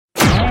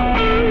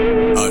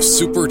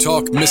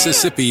SuperTalk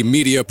Mississippi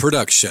Media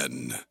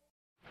Production.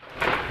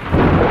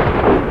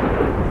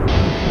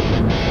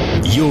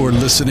 You're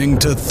listening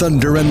to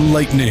Thunder and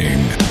Lightning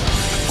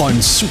on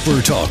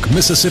SuperTalk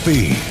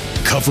Mississippi,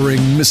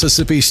 covering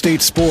Mississippi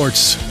State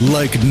sports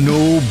like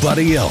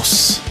nobody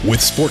else.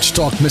 With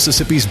SportsTalk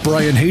Mississippi's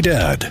Brian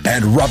Hadad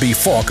and Robbie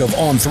Faulk of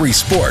On3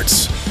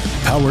 Sports.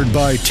 Powered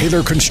by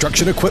Taylor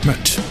Construction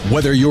Equipment.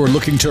 Whether you're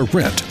looking to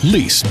rent,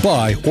 lease,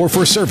 buy, or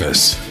for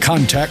service,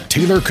 contact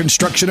Taylor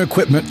Construction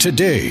Equipment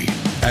today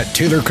at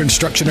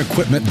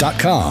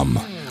taylorconstructionequipment.com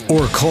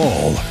or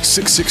call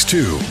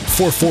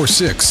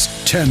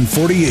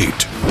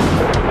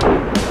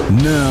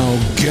 662-446-1048. Now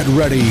get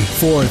ready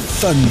for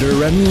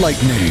Thunder and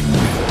Lightning.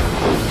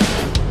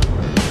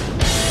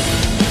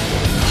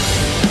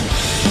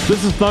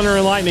 This is Thunder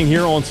and Lightning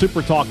here on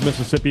SuperTalk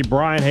Mississippi.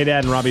 Brian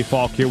Hadad and Robbie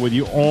Faulk here with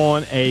you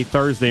on a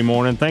Thursday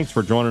morning. Thanks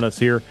for joining us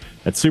here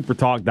at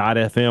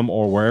supertalk.fm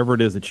or wherever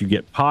it is that you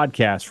get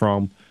podcasts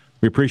from.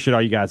 We appreciate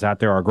all you guys out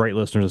there, our great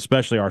listeners,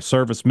 especially our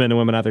servicemen and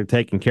women out there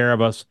taking care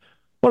of us.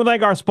 I want to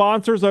thank our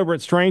sponsors over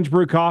at Strange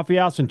Brew Coffee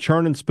House and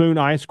Churn and Spoon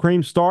Ice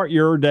Cream. Start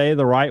your day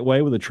the right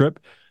way with a trip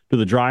to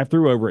the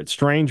drive-thru over at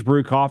Strange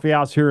Brew Coffee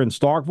House here in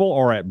Starkville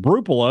or at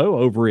Brupolo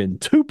over in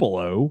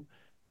Tupelo.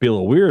 Be a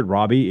little weird,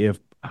 Robbie, if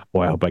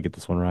boy, I hope I get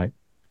this one right.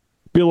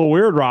 Be a little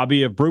weird,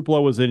 Robbie, if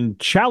Brupolo was in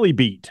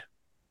Challybeat.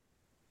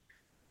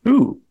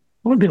 Ooh,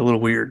 that would be a little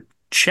weird.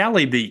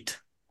 Challybeat.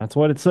 That's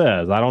what it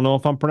says. I don't know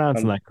if I'm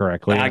pronouncing that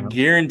correctly. I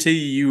guarantee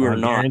you are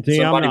not.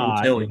 Somebody will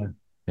tell you.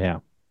 Yeah.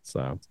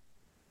 So,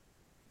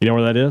 you know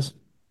where that is?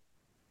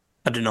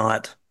 I do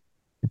not.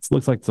 It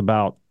looks like it's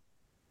about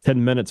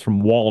 10 minutes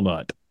from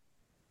Walnut.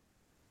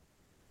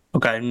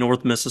 Okay,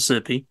 North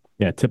Mississippi.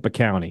 Yeah, Tippah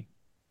County.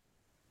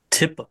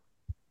 Tippah.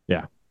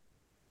 Yeah.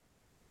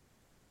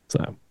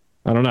 So,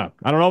 I don't know.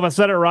 I don't know if I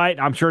said it right.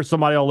 I'm sure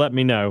somebody will let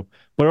me know.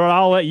 But what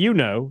I'll let you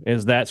know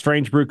is that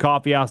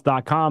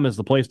StrangeBrewCoffeehouse.com is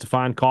the place to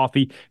find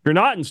coffee. If you're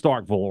not in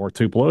Starkville or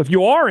Tupelo, if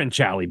you are in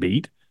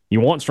Challybeat, you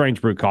want Strange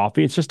Brew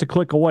Coffee, it's just a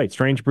click away.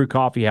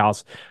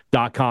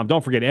 StrangeBrewCoffeehouse.com.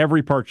 Don't forget,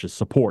 every purchase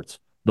supports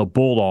the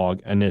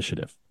Bulldog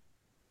Initiative.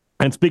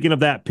 And speaking of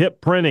that,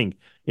 Pip Printing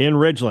in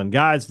Ridgeland.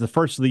 Guys, the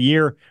first of the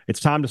year, it's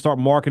time to start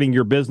marketing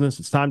your business.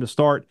 It's time to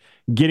start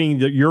getting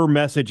your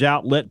message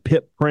out. Let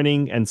Pip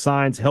Printing and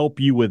Signs help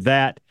you with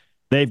that.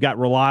 They've got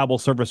reliable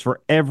service for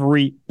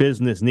every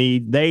business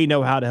need. They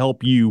know how to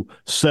help you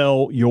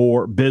sell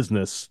your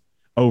business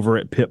over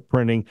at Pip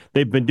Printing.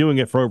 They've been doing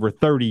it for over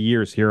 30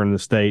 years here in the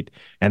state,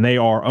 and they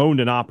are owned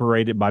and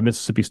operated by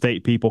Mississippi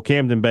State people.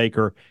 Camden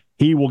Baker,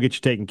 he will get you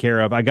taken care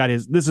of.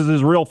 This is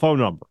his real phone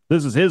number.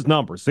 This is his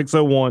number,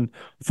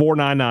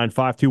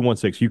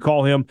 601-499-5216. You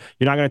call him,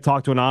 you're not going to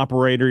talk to an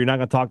operator. You're not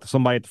going to talk to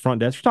somebody at the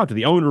front desk. You're talking to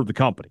the owner of the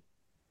company.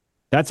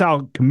 That's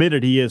how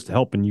committed he is to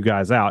helping you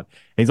guys out.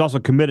 And he's also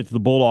committed to the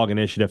Bulldog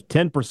Initiative.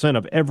 10%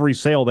 of every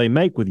sale they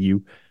make with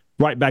you,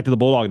 right back to the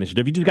Bulldog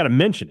Initiative. You just got to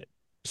mention it.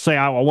 Say,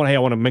 I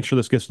want to make sure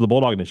this gets to the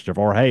Bulldog Initiative.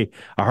 Or, hey,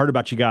 I heard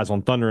about you guys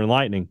on Thunder and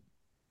Lightning.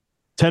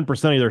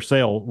 10% of their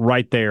sale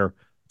right there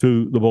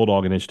to the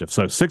Bulldog Initiative.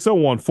 So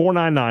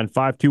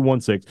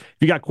 601-499-5216. If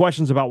you got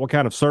questions about what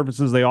kind of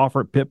services they offer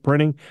at Pip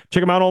Printing,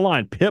 check them out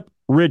online,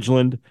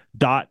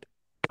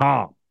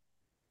 pipridgeland.com.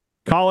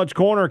 College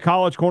Corner,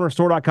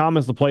 collegecornerstore.com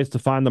is the place to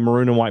find the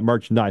maroon and white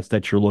merchandise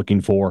that you're looking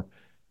for.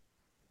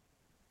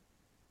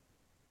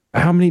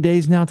 How many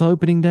days now to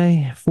opening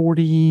day?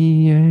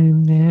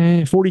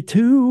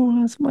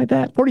 42, something like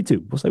that.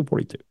 42. We'll say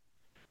 42.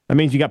 That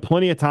means you got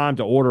plenty of time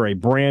to order a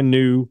brand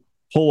new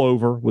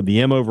pullover with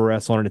the M over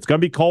S on it. It's going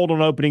to be cold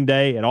on opening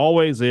day. It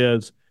always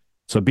is.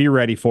 So be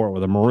ready for it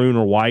with a maroon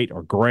or white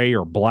or gray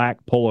or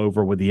black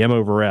pullover with the M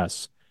over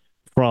S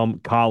from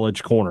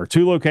College Corner.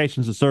 2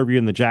 locations to serve you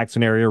in the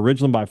Jackson area,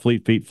 Ridgeland by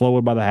Fleet Feet,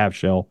 Flowood by the Half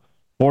Shell,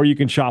 or you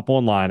can shop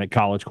online at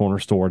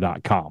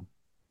collegecornerstore.com.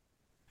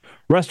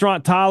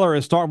 Restaurant Tyler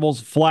is Starkville's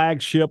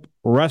flagship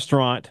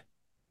restaurant.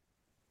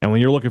 And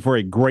when you're looking for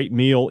a great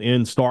meal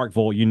in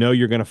Starkville, you know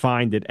you're going to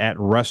find it at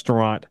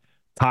Restaurant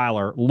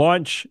Tyler.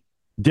 Lunch,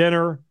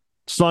 dinner,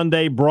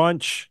 Sunday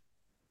brunch,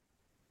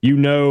 you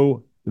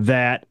know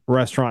that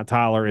Restaurant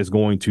Tyler is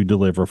going to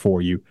deliver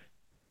for you.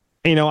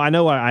 You know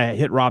I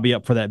hit Robbie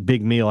up for that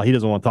big meal. He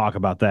doesn't want to talk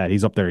about that.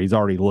 He's up there. He's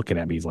already looking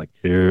at me. He's like,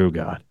 oh,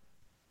 God.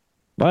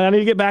 But I need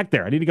to get back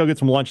there. I need to go get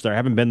some lunch there. I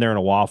haven't been there in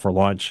a while for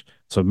lunch.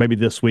 So maybe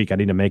this week I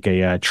need to make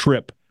a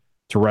trip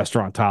to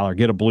Restaurant Tyler,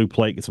 get a blue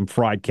plate, get some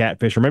fried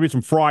catfish, or maybe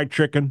some fried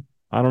chicken.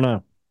 I don't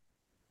know.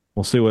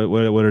 We'll see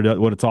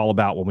what it's all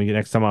about when we get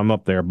next time I'm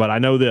up there. But I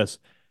know this.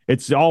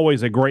 It's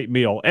always a great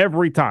meal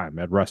every time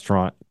at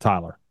Restaurant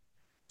Tyler.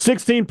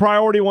 16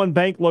 Priority One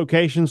Bank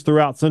locations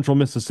throughout Central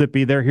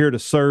Mississippi. They're here to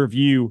serve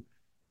you.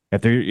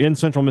 If they're in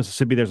Central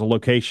Mississippi, there's a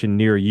location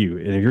near you.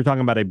 And if you're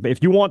talking about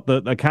if you want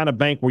the kind of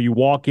bank where you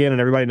walk in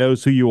and everybody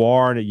knows who you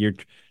are and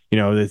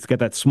it's got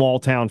that small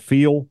town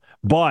feel,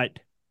 but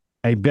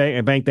a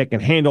bank that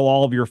can handle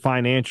all of your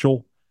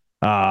financial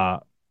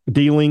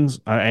dealings,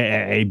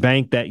 a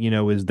bank that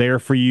is there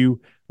for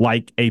you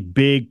like a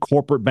big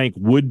corporate bank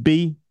would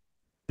be,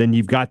 then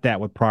you've got that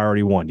with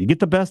Priority One. You get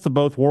the best of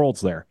both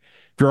worlds there.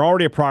 If you're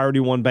already a Priority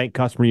One bank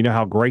customer, you know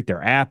how great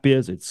their app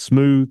is. It's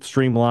smooth,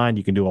 streamlined.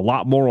 You can do a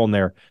lot more on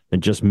there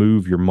than just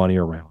move your money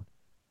around.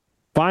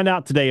 Find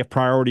out today if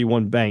Priority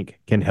One Bank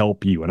can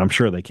help you, and I'm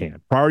sure they can.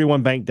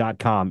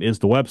 PriorityOneBank.com is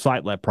the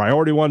website. Let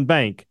Priority One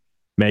Bank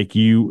make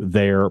you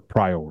their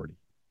priority.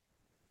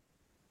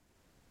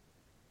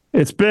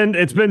 It's been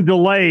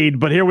delayed,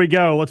 but here we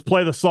go. Let's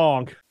play the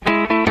song.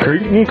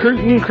 Cruton,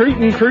 Cruton,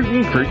 Cruton,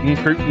 Cruton, Cruton,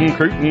 Cruton,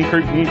 Cruton, Cruton,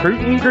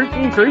 Cruton,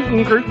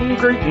 Cruton, Cruton, Cruton,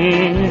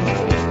 Cruton.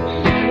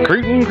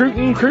 Cruton,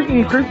 Cruton,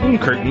 Cruton, Cruton,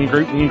 Cruton,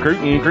 Cruton,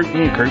 Cruton,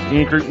 Cruton,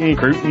 Cruton, Cruton,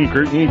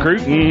 Cruton,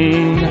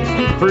 Cruton,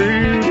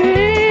 Cruton.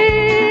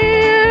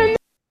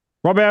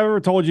 Robbie, have I ever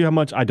told you how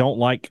much I don't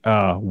like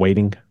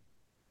waiting?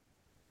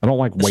 I don't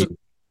like waiting.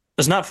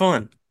 It's not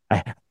fun.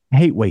 I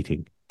hate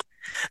waiting.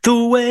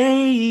 The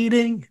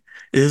waiting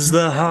is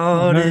the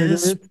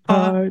hardest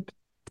part.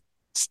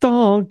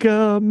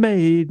 Stonka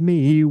made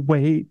me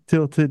wait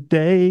till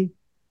today.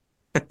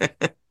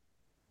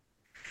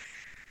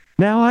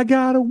 Now I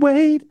gotta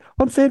wait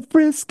on San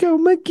Frisco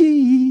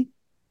McGee.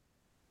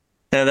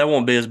 Yeah, that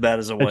won't be as bad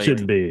as a wait. It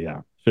shouldn't be,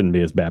 shouldn't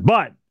be as bad.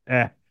 But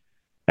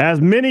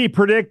as many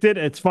predicted,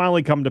 it's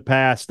finally come to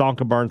pass.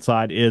 Stonka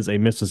Burnside is a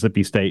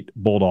Mississippi State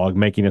Bulldog,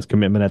 making his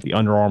commitment at the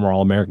Under Armour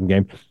All-American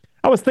game.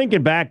 I was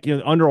thinking back,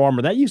 Under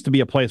Armour, that used to be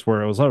a place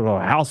where it was a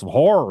house of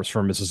horrors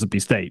for Mississippi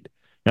State.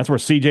 That's where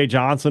C.J.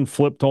 Johnson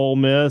flipped to Ole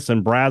Miss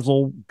and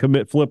Brazel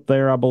flipped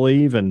there, I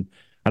believe. And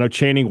I know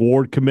Channing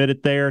Ward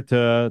committed there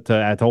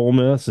to Ole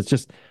Miss. It's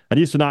just, I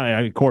used to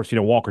not, of course,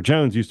 Walker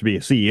Jones used to be a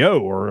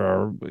CEO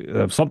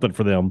or something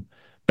for them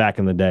back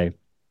in the day.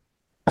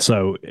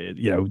 So,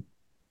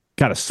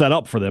 kind of set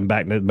up for them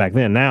back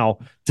then. Now,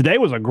 today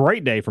was a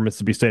great day for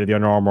Mississippi State at the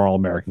Under Armour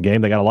All-American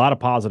game. They got a lot of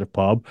positive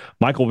pub.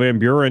 Michael Van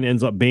Buren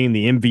ends up being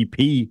the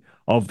MVP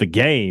of the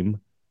game.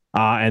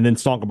 And then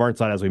Stonka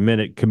Burnside, as we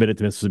committed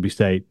to Mississippi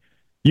State.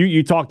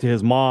 You talked to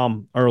his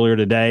mom earlier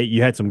today.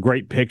 You had some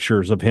great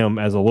pictures of him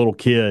as a little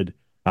kid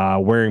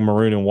wearing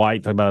maroon and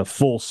white. Talking about a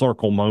full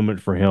circle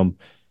moment for him.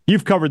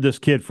 You've covered this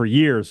kid for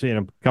years,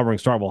 covering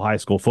Starkville High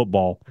School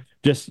football.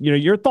 Just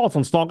your thoughts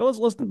on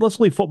Stonka. Let's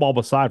leave football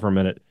beside for a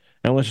minute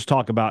and let's just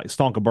talk about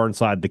Stonka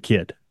Burnside, the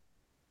kid.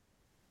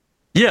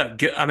 Yeah,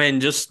 I mean,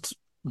 just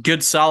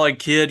good, solid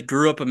kid.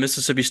 Grew up a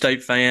Mississippi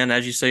State fan,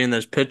 as you see in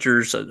those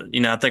pictures.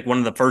 I think one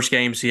of the first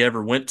games he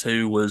ever went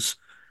to was,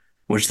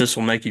 which this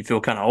will make you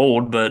feel kind of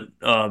old, but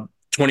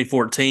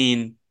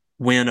 2014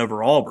 win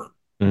over Auburn.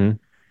 Mm-hmm.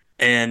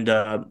 And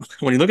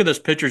when you look at those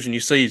pictures and you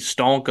see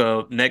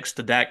Stonka next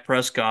to Dak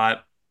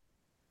Prescott,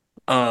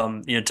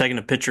 taking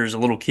a picture as a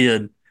little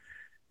kid,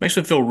 makes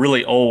me feel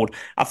really old.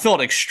 I felt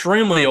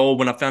extremely old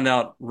when I found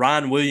out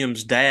Ryan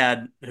Williams'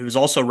 dad, who was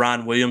also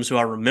Ryan Williams, who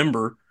I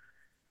remember,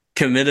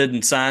 committed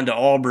and signed to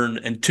Auburn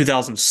in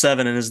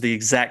 2007 and is the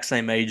exact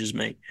same age as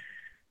me.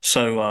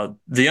 So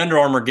the Under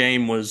Armour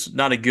game was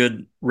not a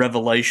good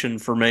revelation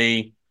for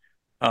me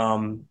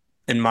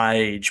in my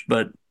age,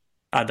 but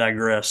I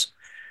digress.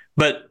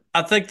 But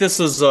I think this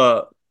is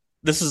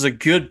a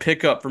good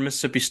pickup for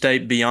Mississippi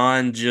State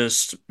beyond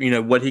just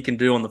what he can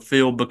do on the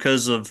field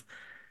because of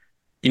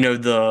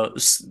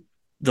the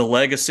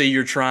legacy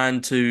you're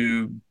trying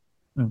to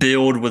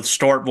build with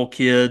Starkville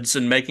kids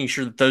and making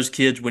sure that those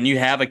kids, when you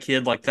have a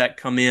kid like that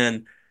come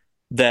in,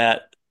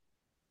 that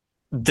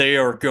they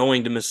are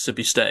going to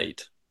Mississippi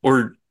State.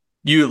 Or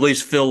you at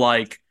least feel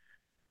like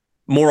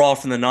more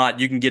often than not,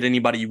 you can get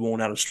anybody you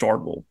want out of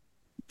Starkville.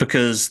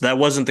 Because that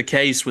wasn't the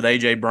case with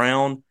A.J.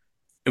 Brown.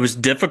 It was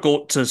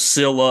difficult to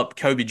seal up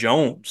Kobe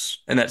Jones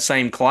in that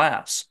same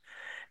class.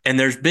 And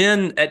there's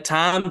been, at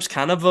times,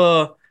 kind of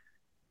a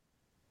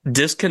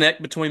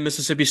disconnect between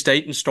Mississippi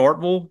State and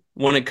Starkville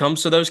when it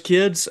comes to those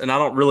kids. And I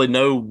don't really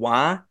know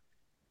why.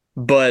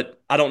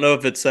 But I don't know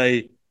if it's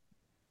a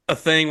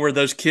thing where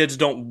those kids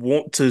don't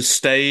want to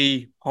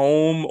stay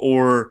home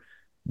or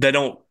they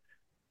don't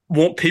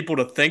want people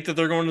to think that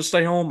they're going to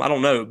stay home. I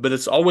don't know, but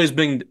it's always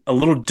been a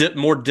little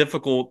more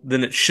difficult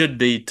than it should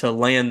be to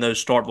land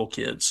those Starkville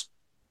kids.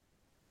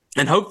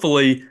 And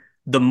hopefully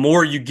the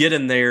more you get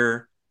in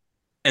there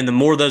and the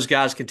more those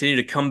guys continue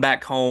to come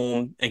back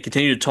home and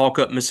continue to talk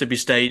up Mississippi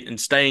State and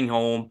staying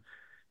home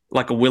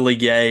like a Willie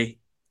Gay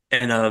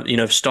and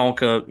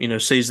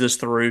Stonka, sees this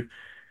through.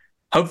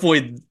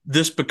 Hopefully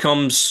this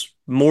becomes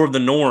more of the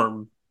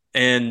norm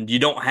and you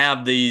don't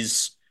have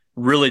these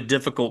really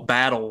difficult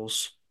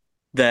battles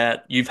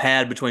that you've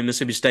had between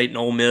Mississippi State and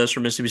Ole Miss or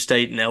Mississippi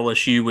State and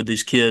LSU with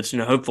these kids.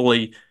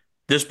 Hopefully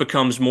this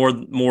becomes more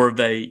of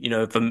a,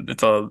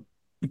 if a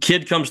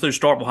kid comes through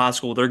Starkville High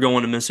School, they're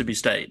going to Mississippi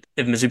State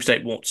if Mississippi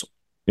State wants them.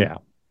 Yeah.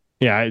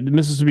 Yeah.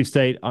 Mississippi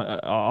State,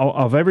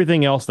 of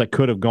everything else that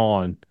could have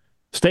gone,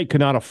 State could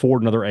not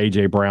afford another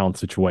A.J. Brown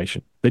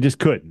situation. They just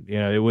couldn't.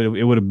 It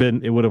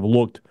would have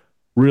looked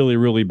really,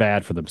 really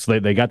bad for them. So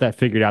they got that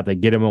figured out. They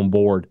get him on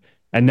board.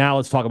 And now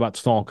let's talk about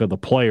Stonka, the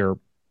player.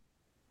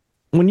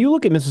 When you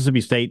look at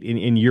Mississippi State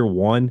in year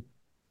one,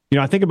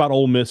 I think about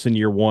Ole Miss in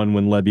year one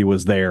when Lebby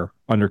was there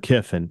under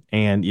Kiffin,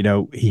 and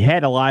he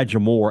had Elijah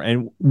Moore,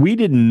 and we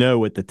didn't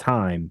know at the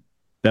time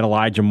that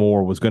Elijah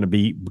Moore was going to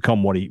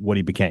become what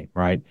he became.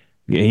 Right?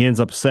 He ends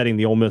up setting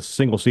the Ole Miss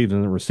single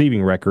season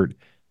receiving record,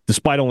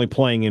 despite only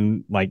playing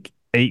in like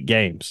 8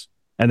 games,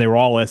 and they were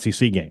all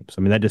SEC games.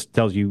 I mean, that just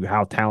tells you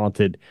how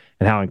talented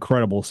and how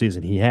incredible a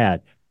season he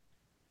had.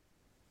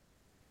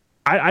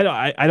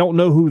 I don't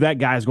know who that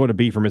guy is going to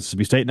be for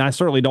Mississippi State, and I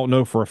certainly don't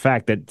know for a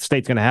fact that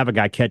State's going to have a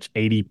guy catch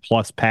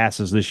 80-plus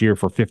passes this year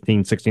for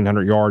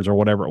 1,600 yards or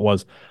whatever it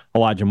was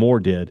Elijah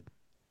Moore did.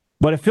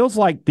 But it feels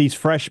like these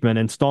freshmen,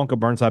 and Stonka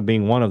Burnside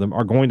being one of them,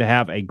 are going to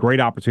have a great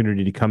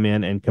opportunity to come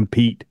in and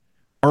compete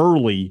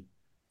early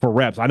for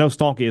reps. I know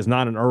Stonka is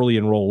not an early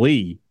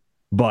enrollee,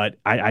 but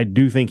I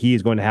do think he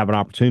is going to have an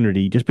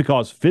opportunity just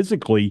because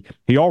physically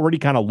he already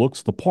kind of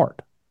looks the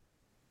part.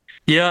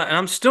 Yeah,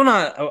 and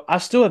I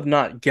still have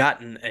not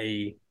gotten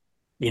a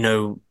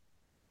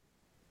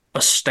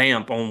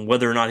stamp on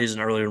whether or not he's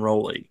an early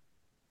enrollee.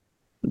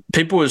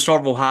 People at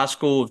Starkville High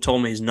School have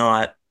told me he's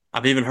not.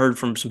 I've even heard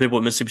from some people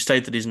at Mississippi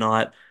State that he's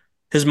not.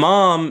 His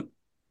mom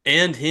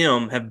and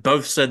him have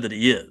both said that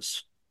he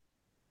is.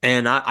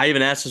 And I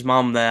even asked his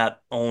mom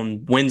that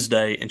on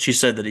Wednesday, and she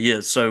said that he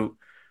is. So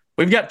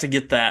we've got to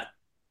get that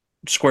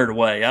squared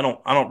away. I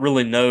don't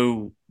really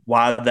know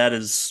why that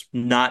is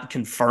not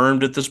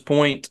confirmed at this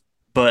point,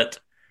 but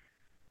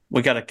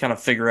we got to kind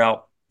of figure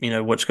out,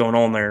 what's going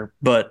on there.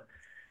 But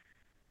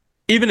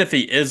even if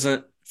he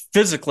isn't,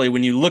 physically,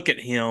 when you look at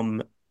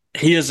him,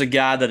 he is a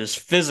guy that is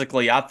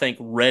physically, I think,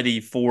 ready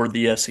for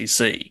the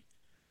SEC.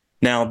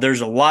 Now,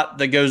 there's a lot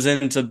that goes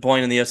into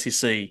playing in the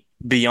SEC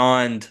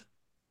beyond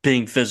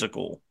being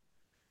physical.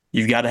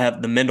 You've got to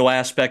have the mental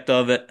aspect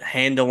of it,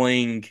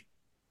 handling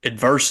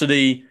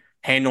adversity,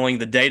 handling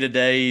the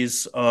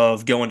day-to-days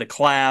of going to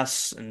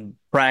class and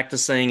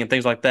practicing and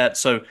things like that.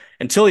 So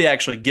until he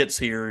actually gets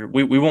here,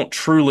 we won't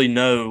truly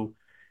know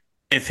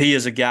if he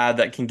is a guy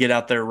that can get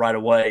out there right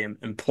away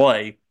and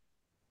play.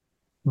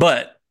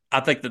 But I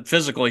think that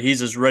physically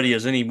he's as ready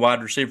as any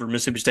wide receiver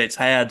Mississippi State's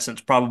had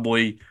since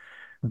probably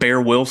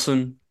Bear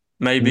Wilson,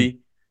 maybe.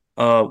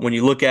 When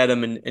you look at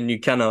him and you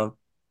kind of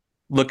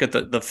look at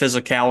the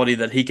physicality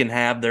that he can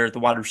have there at the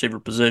wide receiver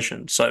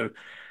position. So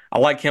I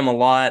like him a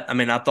lot. I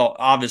mean, I thought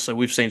obviously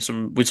we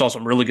saw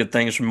some really good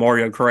things from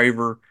Mario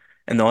Craver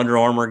in the Under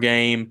Armour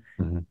game.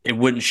 Mm-hmm. It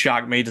wouldn't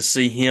shock me to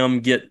see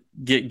him get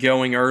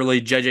going early.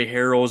 J.J.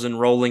 Harrell's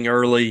enrolling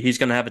early. He's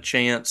going to have a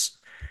chance.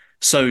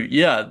 So,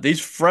 yeah, these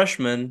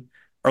freshmen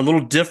are a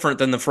little different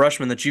than the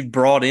freshmen that you've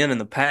brought in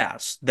the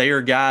past. They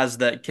are guys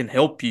that can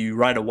help you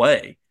right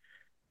away.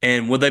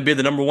 And would they be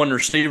the number one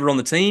receiver on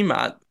the team?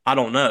 I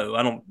don't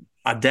know.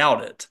 I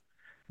doubt it.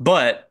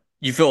 But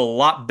you feel a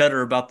lot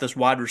better about this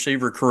wide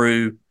receiver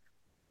crew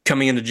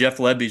coming into Jeff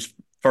Lebby's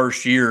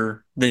first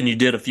year than you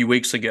did a few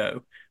weeks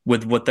ago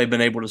with what they've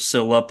been able to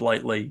seal up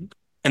lately.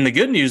 And the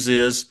good news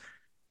is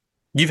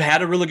you've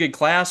had a really good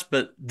class,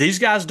 but these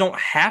guys don't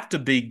have to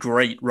be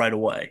great right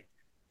away.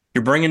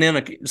 You're bringing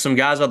in some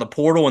guys out of the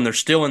portal, and they're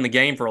still in the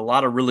game for a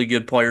lot of really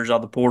good players out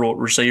of the portal at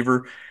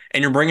receiver,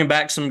 and you're bringing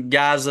back some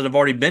guys that have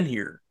already been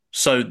here.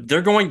 So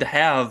they're going to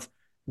have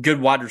good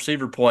wide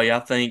receiver play,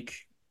 I think,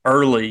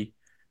 early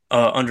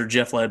under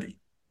Jeff Lebby.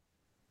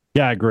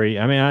 Yeah, I agree.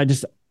 I mean,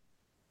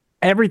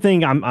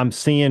 everything I'm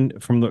seeing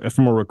from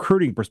a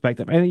recruiting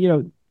perspective,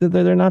 and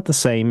they're not the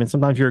same. And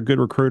sometimes you're a good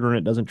recruiter and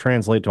it doesn't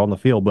translate to on the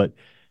field. But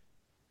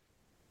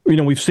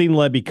we've seen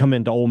Lebby come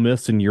into Ole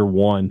Miss in year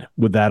one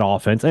with that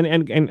offense, and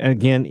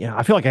again,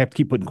 I feel like I have to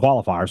keep putting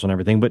qualifiers on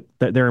everything, but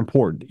they're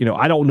important.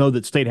 I don't know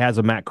that State has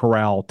a Matt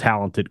Corral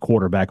talented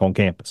quarterback on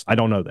campus. I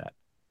don't know that.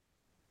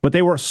 But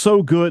they were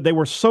so good. They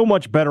were so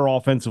much better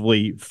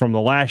offensively from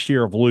the last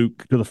year of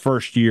Luke to the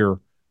first year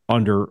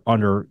under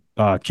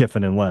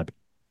Kiffin and Lebby.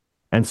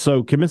 And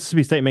so can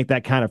Mississippi State make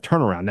that kind of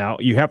turnaround? Now,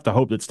 you have to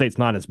hope that State's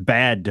not as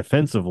bad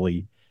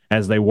defensively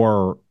as they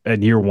were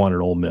in year one at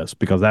Ole Miss,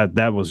 because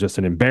that was just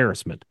an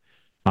embarrassment.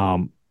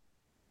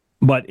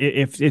 But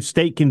if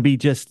State can be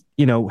just,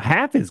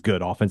 half as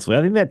good offensively,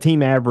 I think that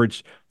team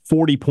averaged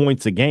 40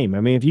 points a game.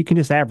 I mean, if you can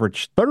just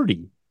average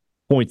 30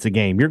 points a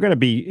game, you're going to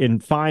be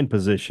in fine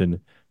position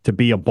to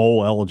be a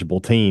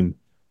bowl-eligible team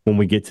when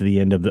we get to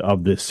the end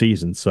of this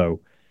season. So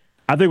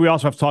I think we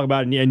also have to talk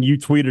about it, and you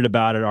tweeted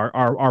about it,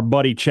 our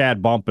buddy Chad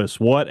Bumpus.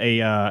 He's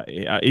a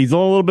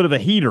little bit of a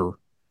heater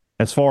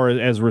as far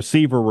as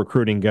receiver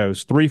recruiting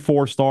goes. 3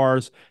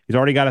 4-stars. He's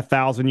already got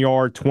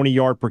 1,000-yard,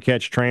 20-yard per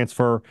catch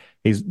transfer.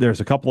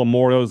 There's a couple of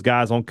more of those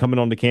guys coming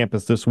onto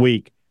campus this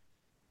week.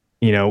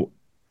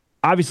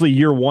 Obviously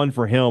year one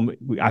for him,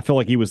 I feel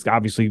like he was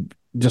obviously,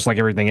 just like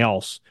everything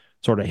else,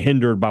 sort of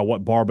hindered by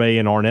what Barbay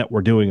and Arnett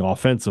were doing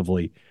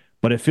offensively.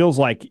 But it feels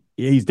like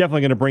he's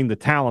definitely going to bring the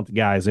talent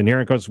guys in here.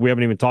 And of course, we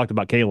haven't even talked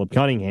about Caleb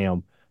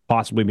Cunningham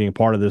possibly being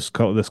part of this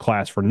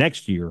class for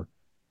next year.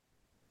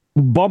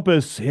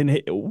 Bumpus, and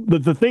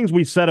the things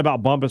we said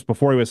about Bumpus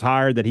before he was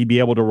hired, that he'd be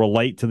able to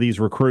relate to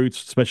these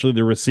recruits, especially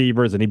the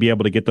receivers, and he'd be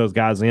able to get those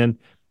guys in,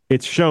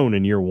 it's shown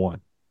in year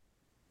one.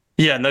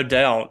 Yeah, no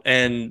doubt.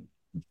 And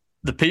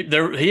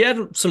he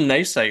had some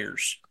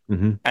naysayers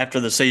after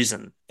the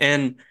season,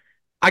 and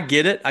I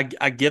get it.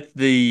 I get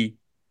the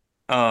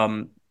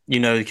kind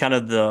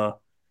of the.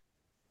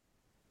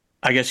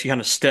 I guess you kind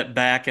of step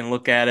back and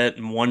look at it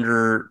and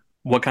wonder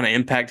what kind of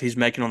impact he's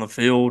making on the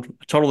field.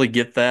 I totally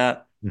get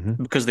that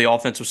because the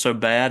offense was so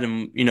bad,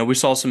 and we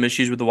saw some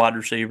issues with the wide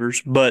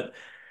receivers. But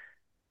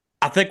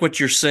I think what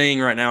you're seeing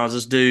right now is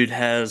this dude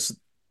has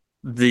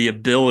the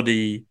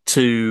ability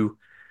to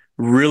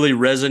really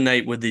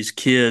resonate with these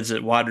kids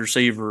at wide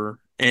receiver.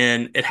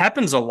 And it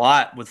happens a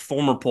lot with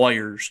former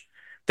players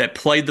that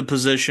played the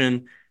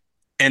position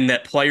and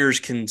that players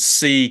can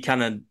see,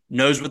 kind of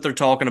knows what they're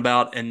talking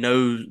about and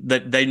know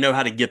that they know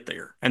how to get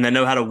there and they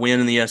know how to win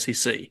in the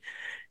SEC.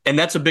 And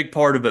that's a big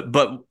part of it.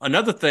 But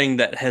another thing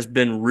that has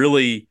been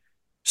really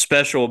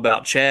special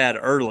about Chad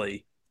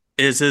early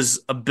is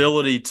his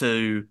ability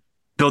to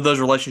build those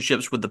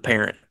relationships with the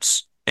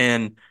parents.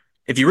 And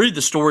if you read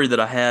the story that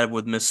I had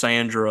with Miss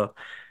Sandra,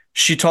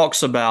 she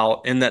talks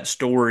about in that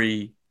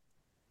story,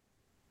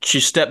 she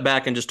stepped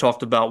back and just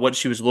talked about what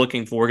she was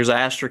looking for, because I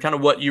asked her kind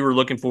of what you were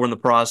looking for in the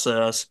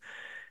process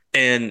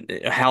and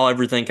how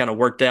everything kind of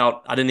worked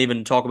out. I didn't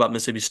even talk about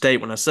Mississippi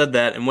State when I said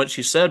that. And what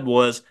she said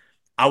was,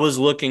 I was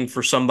looking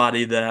for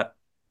somebody that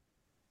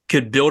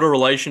could build a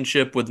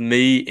relationship with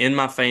me and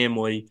my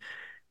family.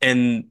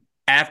 And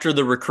after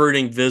the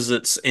recruiting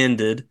visits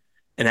ended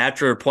and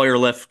after a player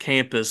left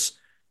campus,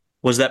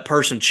 was that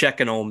person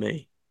checking on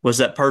me? Was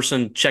that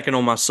person checking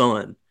on my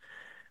son?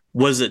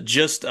 Was it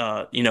just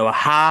a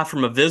high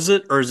from a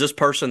visit, or is this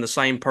person the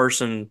same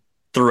person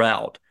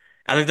throughout?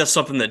 I think that's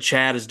something that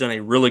Chad has done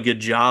a really good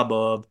job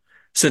of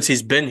since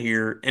he's been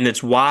here, and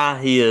it's why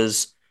he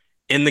is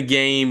in the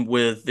game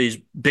with these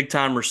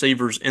big-time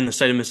receivers in the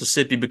state of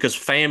Mississippi, because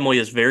family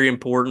is very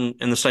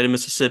important in the state of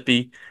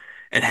Mississippi,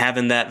 and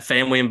having that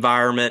family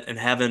environment and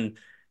having,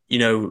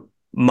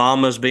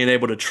 mamas being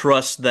able to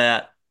trust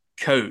that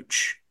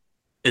coach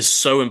is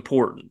so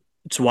important.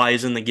 It's why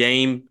he's in the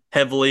game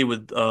heavily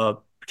with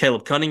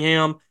Caleb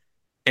Cunningham,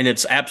 and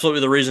it's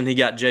absolutely the reason he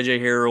got J.J.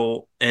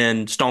 Harrell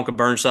and Stonka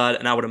Burnside,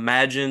 and I would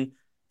imagine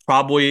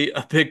probably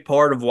a big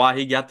part of why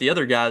he got the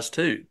other guys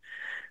too.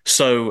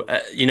 So,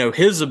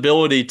 his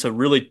ability to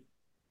really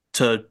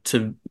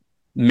to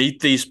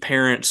meet these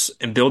parents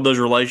and build those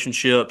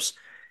relationships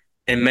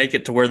and make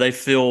it to where they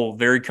feel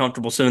very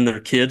comfortable sending their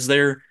kids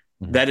there,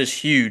 that is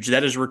huge.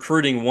 That is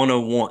recruiting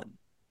 101,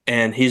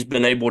 and he's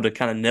been able to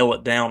kind of nail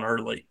it down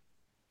early.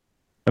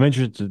 I'm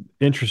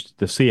interested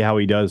to see how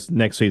he does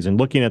next season. I'm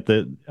looking at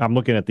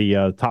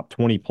the top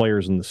 20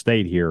 players in the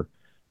state here.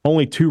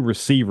 Only 2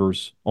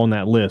 receivers on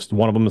that list.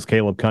 One of them is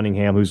Caleb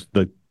Cunningham, who's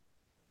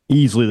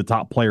easily the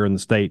top player in the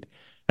state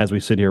as we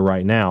sit here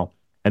right now.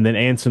 And then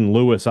Anson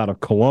Lewis out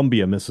of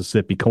Columbia,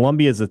 Mississippi.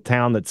 Columbia is a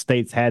town that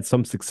State's had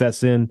some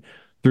success in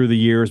through the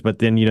years, but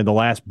then the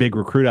last big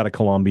recruit out of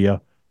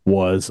Columbia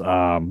was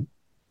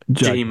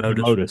Jimmy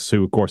Motus,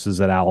 who of course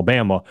is at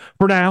Alabama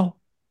for now.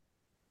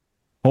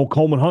 Old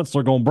Coleman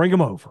Huntsler going to bring him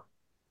over.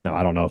 Now,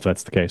 I don't know if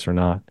that's the case or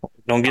not.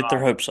 Don't get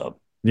their hopes up.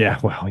 Yeah,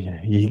 well,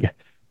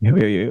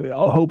 you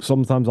hope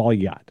sometimes all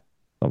you got.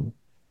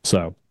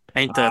 So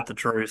ain't that the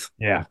truth?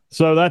 Yeah.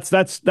 So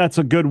that's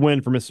a good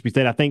win for Mississippi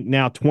State. I think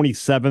now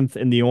 27th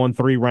in the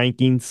On3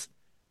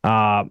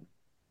 rankings.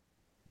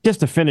 Just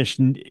to finish,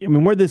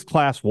 where this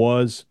class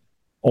was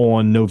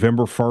on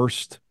November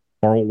 1st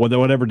or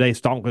whatever day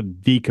Stonka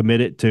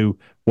decommitted to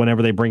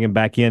whenever they bring him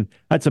back in,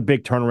 that's a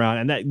big turnaround.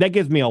 And that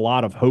gives me a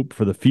lot of hope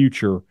for the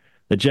future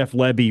that Jeff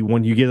Lebby,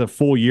 when you get a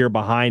full year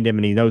behind him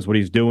and he knows what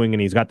he's doing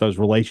and he's got those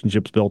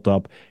relationships built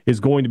up, is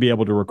going to be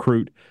able to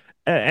recruit.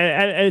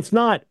 And it's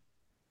not,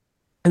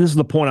 and this is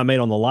the point I made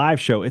on the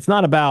live show, it's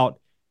not about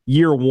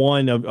year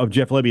one of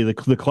Jeff Lebby,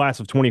 the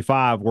class of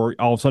 25, where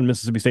all of a sudden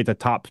Mississippi State's a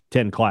top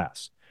 10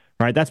 class,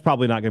 right? That's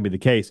probably not going to be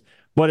the case.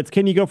 But it's,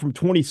 can you go from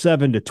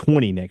 27 to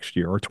 20 next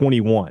year or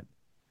 21?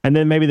 And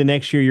then maybe the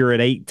next year you're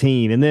at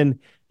 18. And then,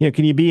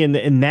 can you be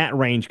in that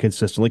range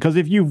consistently? Because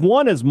if you've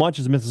won as much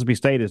as Mississippi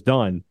State has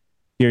done,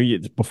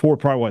 before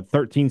probably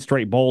 13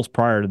 straight bowls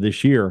prior to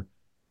this year,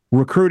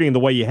 recruiting the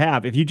way you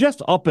have, if you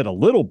just up it a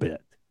little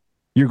bit,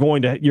 you're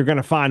going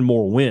to find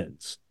more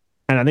wins.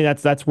 And I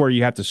think that's where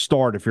you have to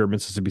start if you're a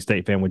Mississippi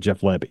State fan with Jeff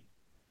Lebby.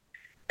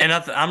 And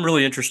I'm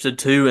really interested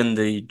too in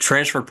the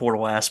transfer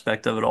portal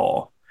aspect of it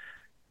all.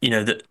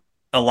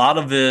 A lot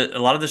of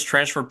this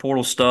transfer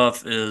portal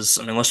stuff is,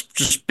 let's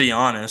just be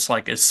honest,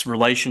 like, it's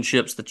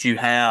relationships that you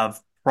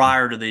have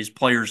prior to these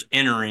players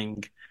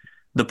entering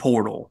the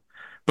portal.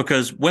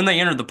 Because when they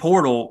enter the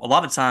portal, a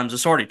lot of times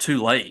it's already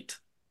too late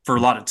for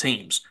a lot of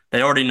teams.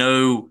 They already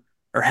know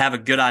or have a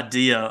good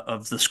idea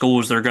of the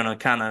schools they're going to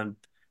kind of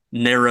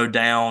narrow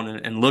down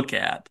and look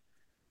at.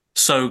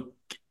 So,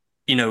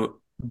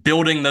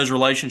 building those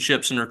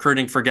relationships and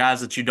recruiting for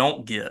guys that you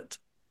don't get.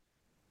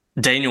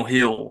 Daniel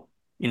Hill,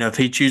 if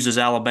he chooses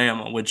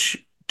Alabama,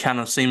 which kind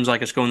of seems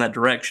like it's going that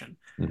direction,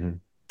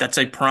 that's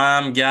a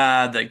prime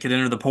guy that could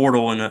enter the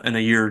portal in a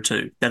year or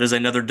two. That is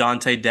another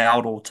Dante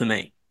Dowdle to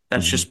me.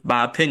 That's just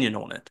my opinion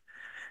on it.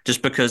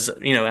 just because,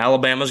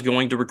 Alabama's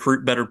going to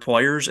recruit better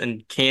players,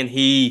 and can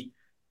he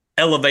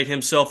elevate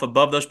himself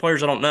above those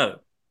players? I don't know.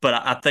 But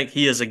I think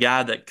he is a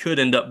guy that could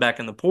end up back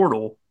in the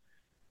portal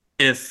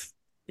if,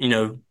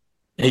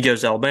 he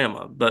goes to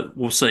Alabama, but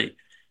we'll see.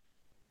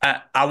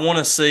 I want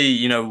to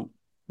see,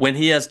 when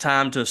he has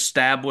time to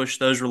establish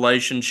those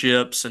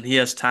relationships and he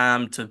has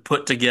time to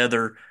put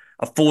together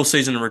a full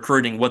season of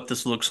recruiting, what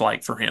this looks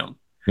like for him.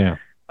 Yeah.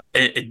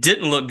 It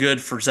didn't look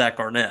good for Zach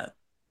Arnett,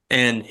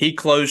 and he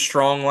closed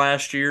strong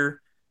last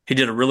year. He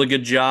did a really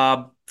good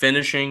job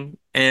finishing,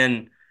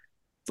 and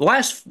the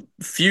last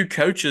few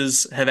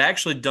coaches have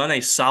actually done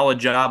a solid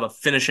job of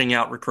finishing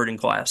out recruiting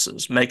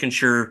classes, making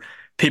sure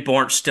people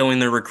aren't stealing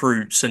their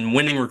recruits and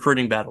winning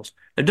recruiting battles.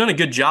 They've done a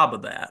good job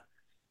of that.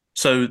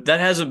 So that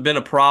hasn't been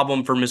a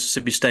problem for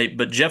Mississippi State,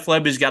 but Jeff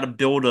Lebby's got to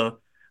build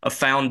a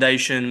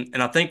foundation,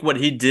 and I think what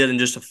he did in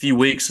just a few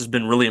weeks has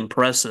been really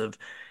impressive.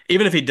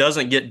 Even if he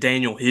doesn't get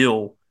Daniel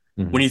Hill,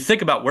 when you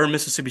think about where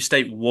Mississippi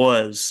State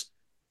was,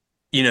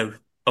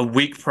 a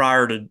week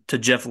prior to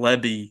Jeff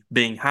Lebby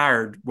being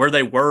hired, where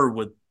they were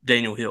with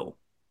Daniel Hill.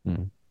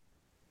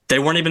 They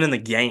weren't even in the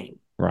game.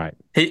 Right.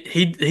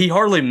 He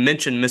hardly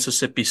mentioned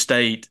Mississippi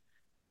State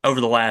over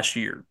the last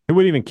year. He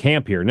wouldn't even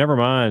camp here. Never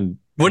mind.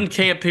 Wouldn't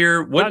camp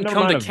here. Wouldn't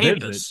come to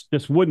campus.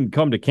 Just wouldn't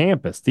come to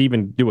campus to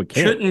even do a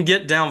camp. Couldn't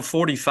get down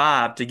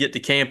 45 to get to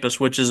campus,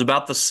 which is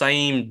about the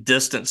same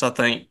distance, I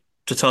think,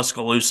 to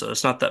Tuscaloosa.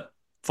 It's not that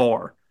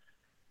far.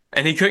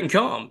 And he couldn't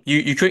come.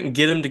 You couldn't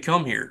get him to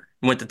come here.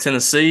 Went to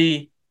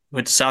Tennessee,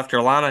 went to South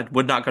Carolina,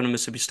 would not come to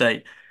Mississippi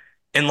State.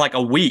 In like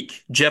a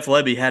week, Jeff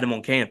Lebby had him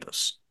on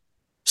campus.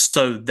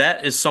 So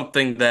that is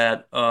something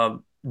that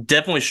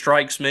definitely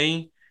strikes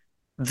me.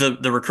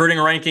 The recruiting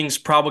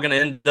rankings probably going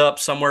to end up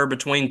somewhere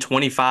between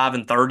 25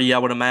 and 30, I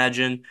would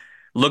imagine.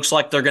 Looks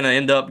like they're going to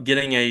end up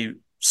getting a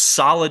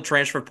solid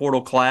transfer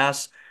portal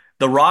class.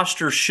 The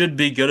roster should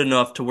be good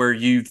enough to where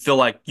you feel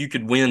like you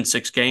could win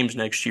 6 games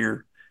next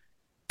year.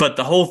 But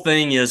the whole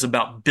thing is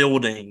about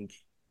building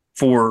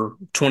for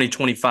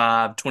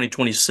 2025,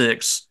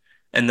 2026,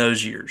 and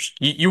those years.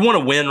 You want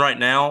to win right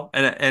now,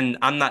 and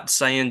I'm not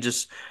saying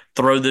just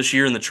throw this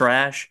year in the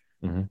trash.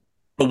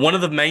 But one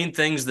of the main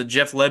things that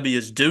Jeff Lebby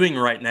is doing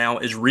right now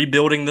is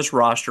rebuilding this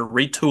roster,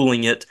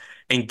 retooling it,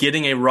 and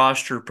getting a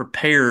roster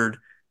prepared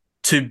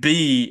to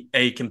be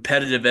a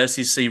competitive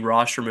SEC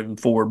roster moving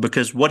forward.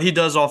 Because what he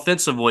does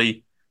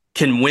offensively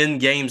can win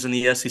games in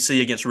the SEC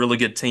against really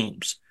good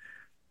teams.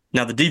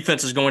 Now, the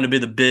defense is going to be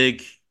the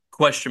big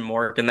question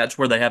mark, and that's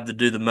where they have to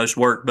do the most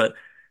work. But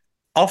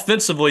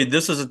offensively,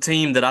 this is a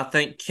team that I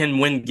think can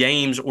win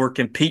games or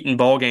compete in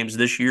ball games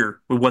this year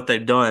with what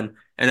they've done.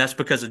 And that's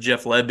because of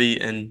Jeff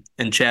Lebby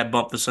and Chad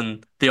Bumpus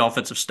and the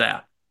offensive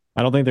staff.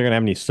 I don't think they're going to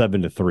have any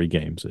 7-3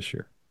 games this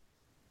year.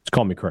 It's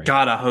called me crazy.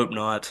 God, I hope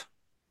not.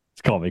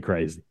 It's called me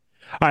crazy.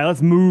 All right,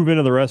 let's move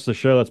into the rest of the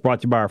show. That's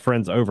brought to you by our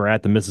friends over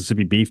at the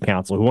Mississippi Beef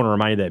Council, who want to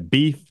remind you that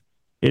beef,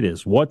 it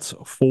is what's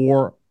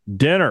for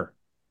dinner.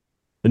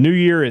 The new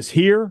year is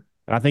here,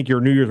 and I think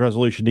your New Year's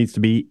resolution needs to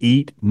be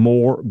eat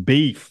more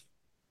beef.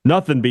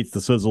 Nothing beats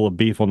the sizzle of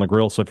beef on the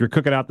grill. So if you're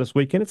cooking out this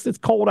weekend, it's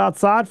cold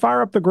outside,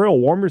 fire up the grill.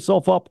 Warm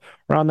yourself up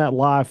around that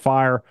live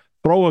fire.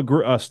 Throw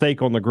a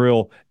steak on the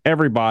grill.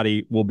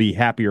 Everybody will be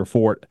happier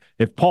for it.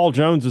 If Paul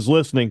Jones is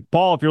listening,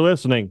 Paul, if you're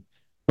listening,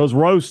 those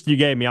roasts you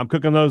gave me, I'm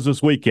cooking those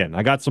this weekend.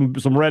 I got some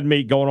red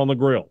meat going on the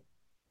grill.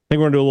 I think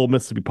we're going to do a little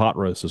Mississippi pot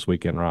roast this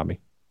weekend,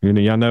 Robbie. I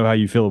know how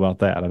you feel about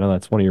that. I know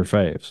that's one of your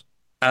faves.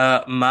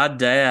 My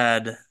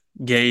dad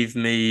gave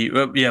me,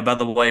 by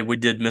the way, we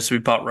did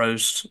Mississippi pot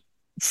roast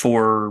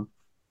for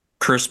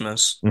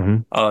Christmas,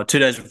 2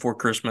 days before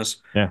Christmas.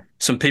 Yeah.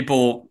 Some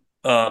people,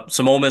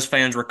 some Ole Miss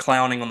fans were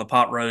clowning on the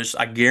pot roast.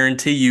 I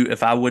guarantee you,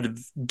 if I would have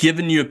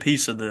given you a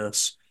piece of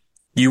this,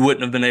 you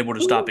wouldn't have been able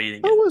to stop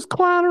eating it. Who was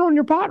clowning on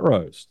your pot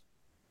roast?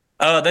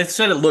 They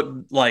said it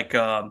looked like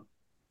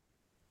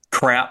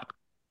crap,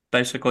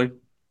 basically.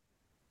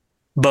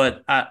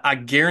 But I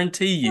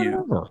guarantee you,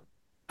 Whatever.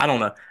 I don't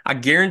know. I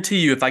guarantee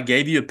you, if I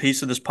gave you a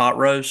piece of this pot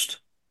roast,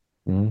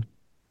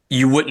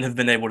 you wouldn't have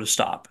been able to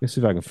stop. Let's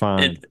see if I can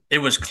find it.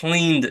 Was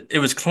cleaned. It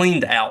was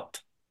cleaned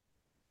out.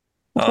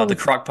 The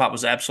crock pot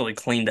was absolutely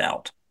cleaned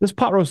out. This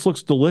pot roast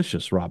looks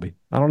delicious, Robbie.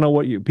 I don't know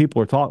what people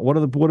are talking. What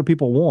do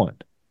people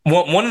want?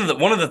 One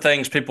of the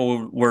things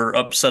people were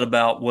upset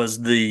about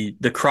was the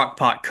crock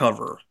pot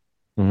cover,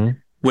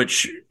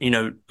 which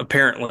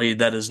apparently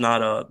that is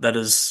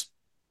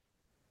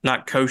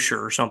not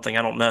kosher or something.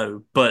 I don't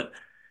know, but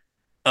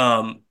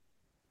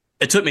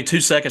it took me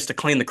 2 seconds to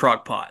clean the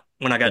crock pot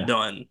when I got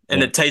done,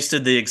 and it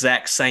tasted the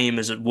exact same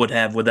as it would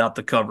have without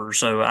the cover.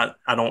 So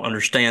I don't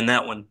understand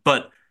that one,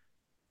 but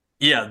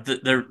yeah,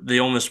 the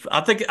Ole Miss.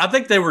 I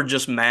think they were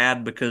just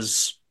mad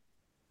because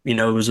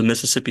it was a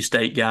Mississippi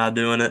State guy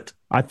doing it.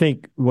 I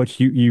think what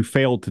you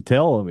failed to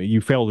tell them,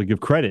 you failed to give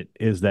credit,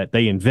 is that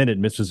they invented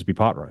Mississippi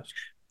pot roast.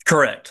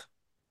 Correct.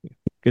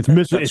 It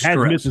has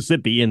correct.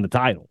 Mississippi in the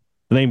title,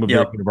 the name of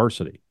their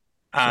university.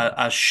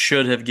 I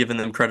should have given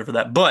them credit for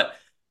that, but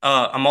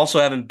I'm also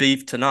having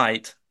beef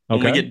tonight. When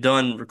we get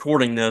done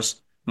recording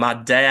this, my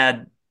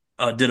dad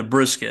did a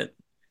brisket,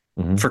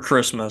 for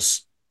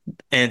Christmas,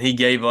 and he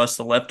gave us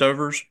the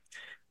leftovers.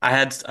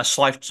 I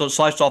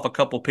sliced off a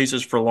couple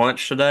pieces for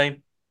lunch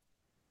today.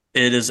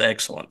 It is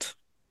excellent,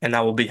 and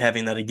I will be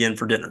having that again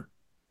for dinner.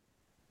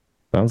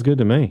 Sounds good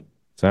to me.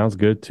 Sounds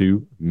good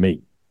to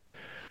me.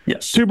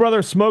 Yes. Two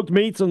Brothers Smoked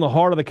Meats in the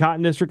heart of the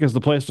Cotton District is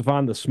the place to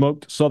find the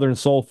smoked Southern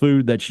soul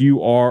food that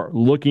you are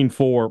looking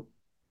for.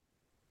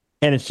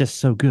 And it's just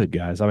so good,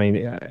 guys. I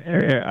mean,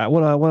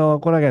 what I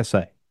got to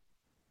say?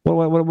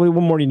 What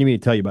more do you need me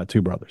to tell you about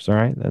Two Brothers, all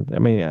right? I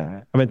mean,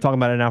 I've been talking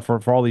about it now for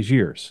all these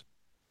years.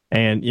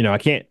 And, I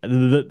can't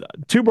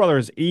 – Two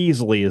Brothers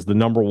easily is the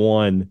number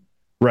one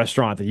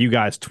restaurant that you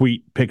guys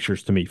tweet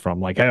pictures to me from.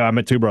 Like, hey, I'm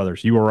at Two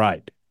Brothers. You were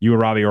right. You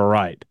and Robbie were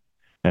right.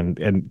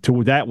 And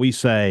to that we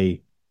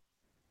say –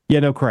 yeah,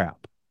 no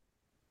crap.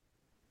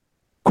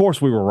 Of course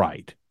we were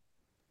right.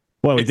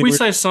 Well, if we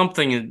say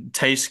something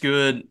tastes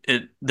good,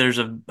 there's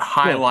a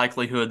high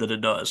likelihood that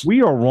it does.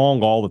 We are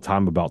wrong all the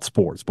time about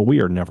sports, but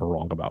we are never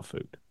wrong about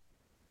food.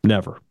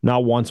 Never.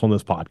 Not once on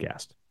this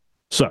podcast.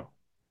 So,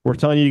 we're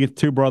telling you to get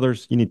Two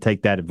Brothers. You need to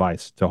take that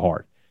advice to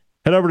heart.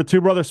 Head over to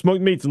Two Brothers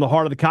Smoked Meats in the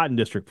heart of the Cotton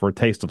District for a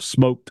taste of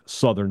smoked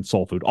Southern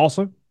soul food.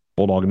 Also,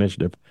 Bulldog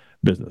Initiative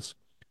business.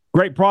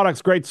 Great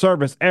products, great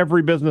service.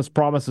 Every business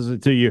promises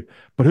it to you,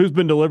 but who's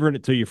been delivering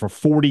it to you for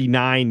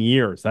 49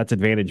 years? That's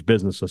Advantage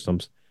Business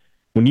Systems.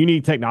 When you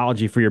need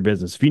technology for your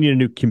business, if you need a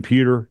new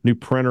computer, new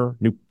printer,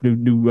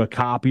 new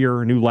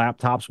copier, new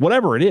laptops,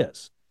 whatever it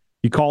is,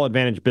 you call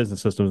Advantage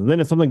Business Systems. And then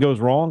if something goes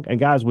wrong, and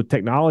guys, with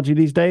technology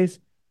these days,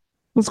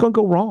 what's going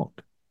to go wrong?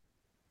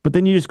 But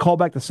then you just call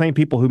back the same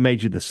people who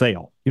made you the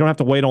sale. You don't have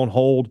to wait on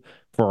hold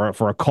for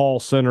a call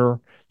center.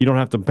 You don't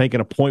have to make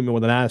an appointment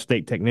with an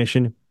out-of-state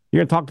technician. You're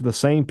going to talk to the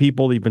same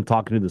people that you've been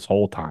talking to this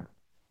whole time.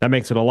 That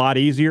makes it a lot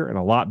easier and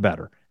a lot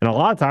better. And a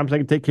lot of times they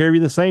can take care of you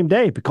the same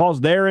day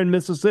because they're in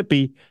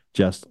Mississippi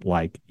just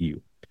like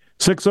you.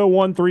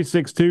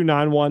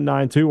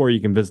 601-362-9192, or you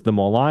can visit them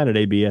online at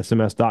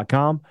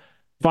absms.com.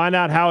 Find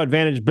out how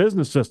Advantage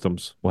Business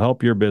Systems will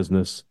help your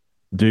business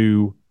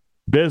do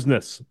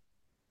business.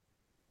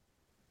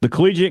 The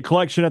Collegiate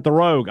Collection at the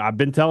Rogue. I've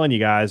been telling you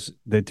guys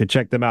to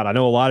check them out. I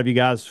know a lot of you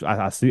guys,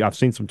 I've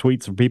seen some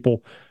tweets from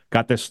people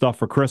got this stuff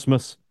for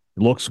Christmas.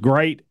 It looks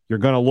great. You're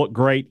going to look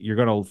great. You're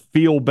going to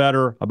feel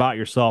better about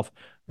yourself.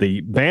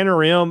 The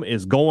Banner M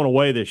is going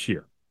away this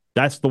year.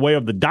 That's the way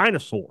of the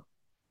dinosaur.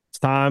 It's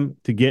time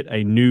to get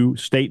a new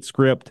state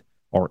script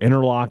or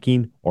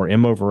interlocking or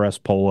M over S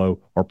polo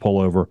or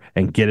pullover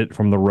and get it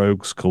from the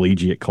Rogues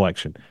Collegiate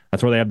Collection.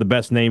 That's where they have the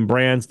best name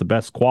brands, the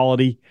best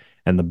quality,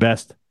 and the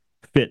best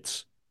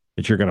fits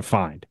that you're going to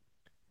find.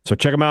 So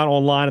check them out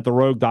online at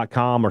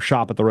therogue.com or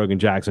shop at the Rogue in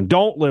Jackson.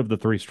 Don't live the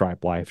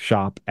three-stripe life.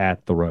 Shop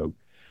at the Rogue.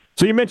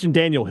 So you mentioned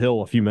Daniel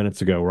Hill a few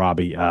minutes ago,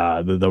 Robbie,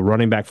 the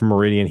running back from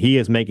Meridian. He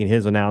is making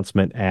his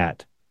announcement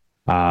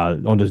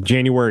on this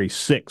January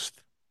 6th.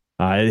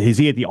 Is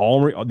he at the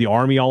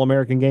Army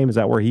All-American game? Is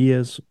that where he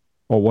is?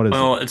 Or what is it?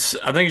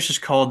 I think it's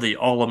just called the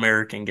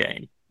All-American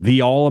game.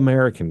 The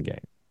All-American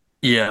game.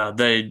 Yeah,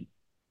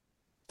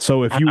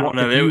 So if you I don't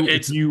know,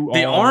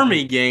 the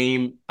Army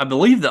game. I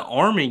believe the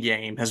Army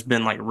game has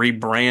been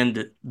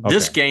rebranded. Okay.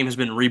 This game has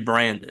been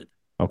rebranded.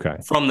 Okay.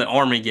 From the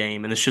Army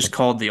game, and it's just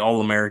called the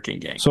All-American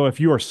game. So if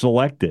you are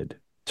selected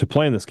to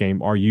play in this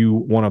game, are you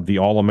one of the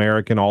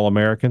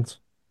All-Americans?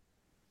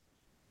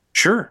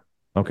 Sure.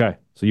 Okay.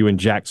 So you and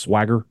Jack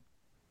Swagger?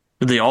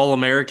 The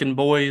All-American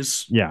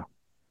boys? Yeah.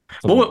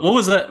 What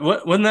was that?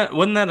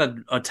 Wasn't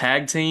that a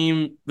tag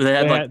team? They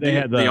had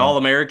the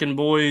All-American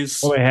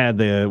boys. Well, they had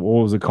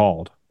what was it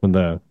called?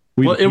 It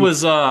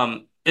was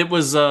the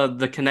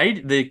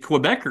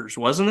Quebecers,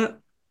 wasn't it?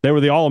 They were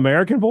the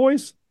All-American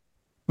boys?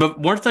 But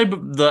weren't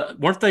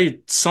they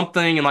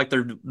something,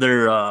 and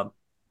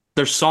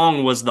their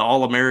song was the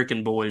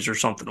All-American Boys or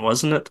something,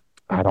 wasn't it?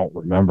 I don't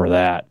remember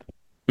that.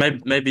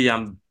 Maybe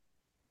I'm.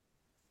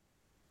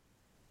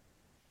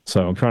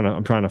 So I'm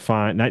trying to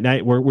find.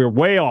 We're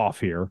way off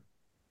here.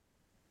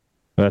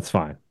 That's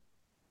fine.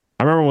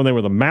 I remember when they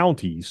were the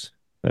Mounties,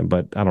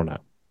 but I don't know.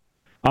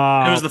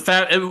 It was the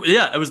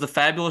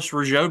Fabulous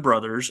Rougeau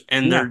brothers,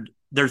 and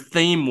their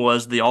theme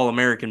was the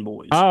All-American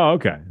Boys. Oh,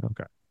 okay.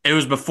 It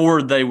was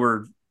before they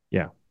were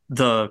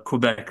the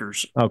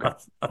Quebecers. Okay.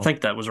 I think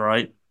that was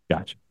right.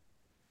 Gotcha.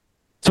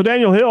 So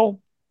Daniel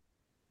Hill.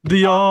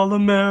 The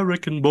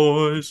All-American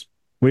Boys.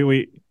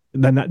 We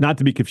not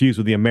to be confused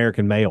with the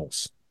American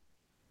males.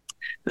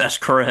 That's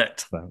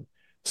correct.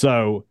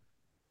 So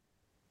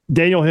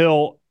Daniel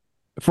Hill,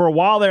 for a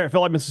while there, it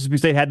felt like Mississippi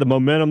State had the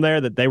momentum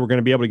there that they were going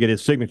to be able to get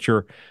his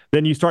signature.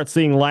 Then you start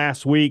seeing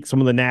last week some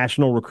of the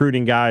national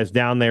recruiting guys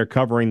down there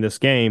covering this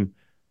game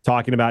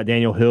talking about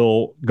Daniel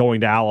Hill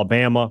going to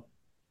Alabama.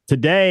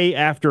 Today,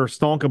 after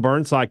Stonka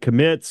Burnside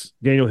commits,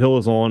 Daniel Hill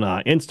is on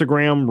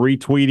Instagram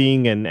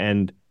retweeting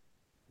and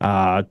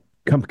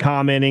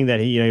commenting that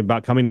he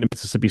about coming to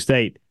Mississippi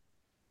State.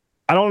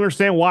 I don't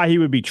understand why he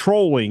would be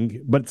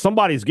trolling, but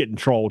somebody's getting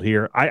trolled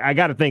here. I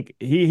got to think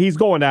he's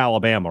going to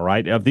Alabama,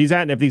 right? If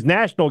these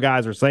national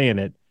guys are saying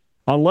it,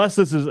 unless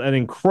this is an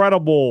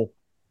incredible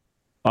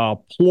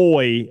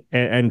ploy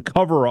and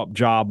cover-up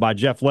job by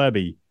Jeff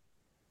Lebby,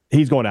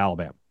 he's going to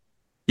Alabama.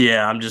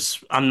 Yeah,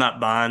 I'm not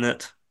buying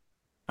it.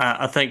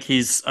 I think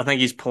he's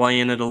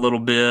playing it a little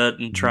bit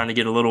and trying to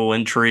get a little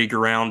intrigue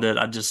around it.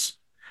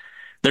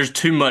 There's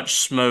too much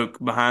smoke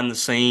behind the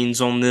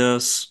scenes on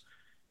this.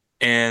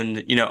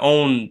 And,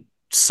 on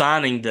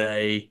signing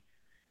day,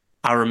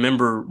 I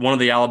remember one of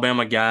the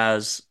Alabama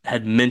guys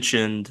had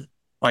mentioned,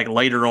 like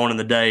later on in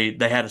the day,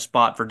 they had a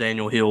spot for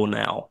Daniel Hill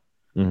now.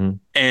 Mm-hmm.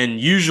 And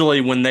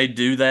usually when they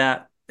do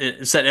that,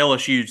 it's at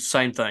LSU,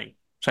 same thing.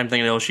 Same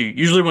thing at LSU.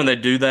 Usually when they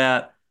do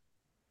that,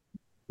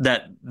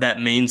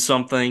 that means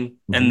something.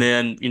 Mm-hmm. And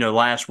then,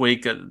 last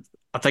week,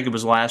 I think it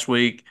was last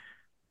week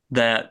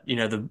that,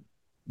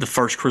 the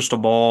first crystal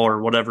ball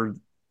or whatever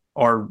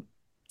our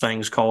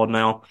thing's called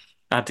now,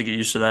 I have to get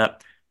used to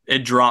that.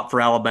 It dropped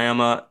for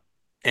Alabama,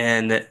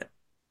 and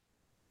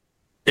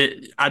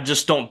I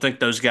just don't think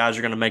those guys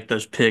are going to make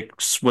those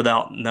picks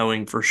without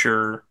knowing for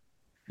sure.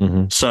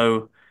 Mm-hmm.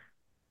 So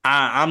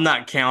I'm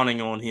not counting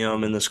on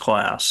him in this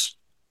class.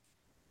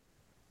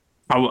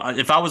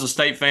 If I was a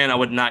State fan, I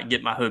would not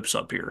get my hopes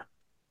up here.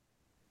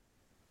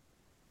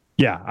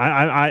 Yeah,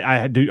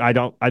 I do. I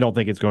don't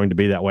think it's going to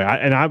be that way.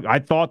 I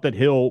thought that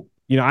Hill.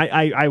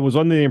 I was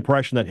under the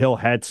impression that Hill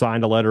had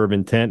signed a letter of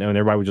intent, and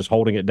everybody was just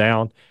holding it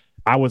down.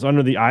 I was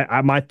under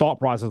my thought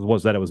process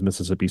was that it was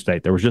Mississippi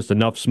State. There was just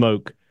enough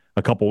smoke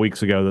a couple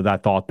weeks ago that I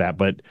thought that.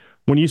 But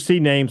when you see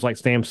names like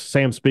Sam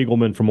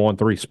Spiegelman from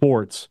On3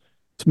 Sports,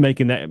 he's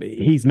making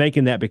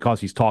that because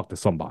he's talked to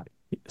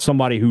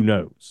somebody who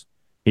knows.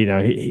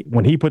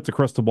 When he puts a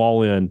crystal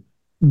ball in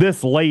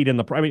this late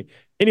in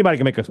anybody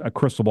can make a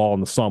crystal ball in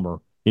the summer.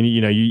 And,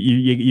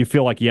 you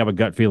feel like you have a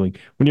gut feeling.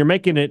 When you're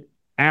making it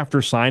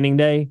after signing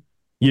day,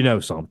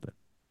 something.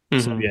 Mm-hmm.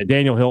 So, yeah,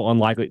 Daniel Hill,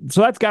 unlikely.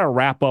 So that's got to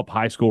wrap up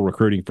high school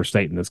recruiting for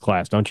State in this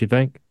class, don't you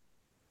think?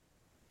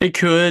 It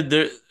could.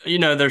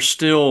 There's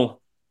still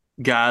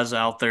guys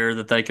out there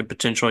that they could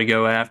potentially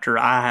go after.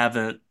 I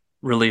haven't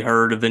really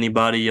heard of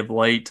anybody of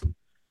late.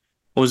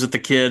 Was it the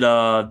kid,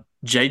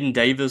 Jaden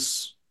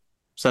Davis?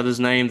 Is that his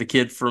name? The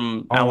kid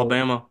from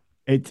Alabama?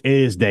 It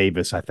is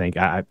Davis, I think.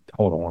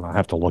 Hold on, I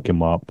have to look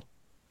him up.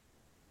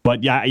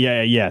 But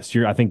yes,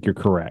 I think you're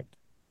correct.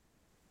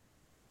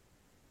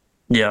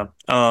 Yeah.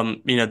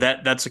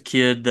 That's a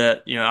kid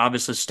that,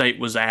 obviously State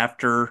was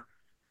after,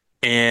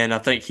 and I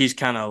think he's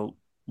kind of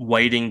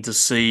waiting to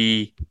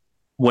see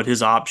what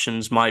his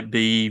options might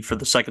be for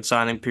the second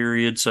signing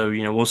period. So,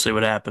 we'll see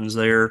what happens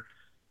there.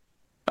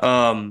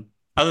 Other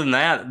than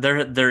that,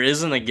 there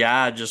isn't a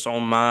guy just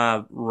on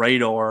my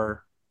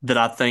radar that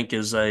I think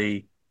is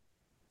a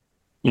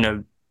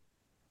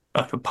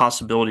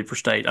possibility for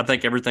State. I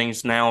think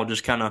everything's now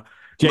just kind of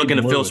looking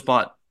to fill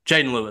spot.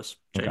 Jaden Lewis,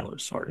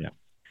 sorry. Yeah.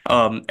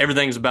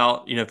 Everything's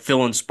about,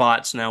 filling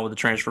spots now with the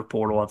transfer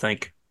portal, I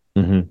think.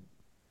 Mm-hmm.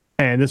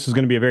 And this is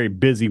going to be a very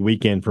busy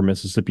weekend for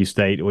Mississippi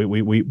State.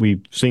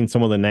 We've seen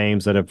some of the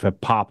names that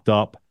have popped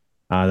up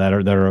that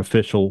are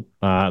official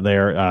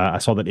there. I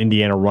saw that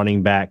Indiana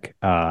running back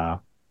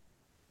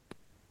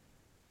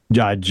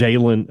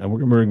Jalen,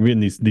 we're getting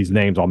these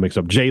names all mixed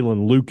up.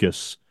 Jalen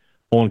Lucas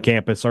on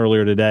campus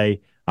earlier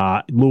today.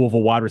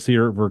 Louisville wide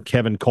receiver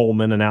Kevin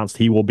Coleman announced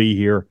he will be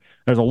here.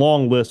 There's a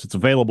long list. It's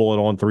available at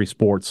On3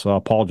 Sports.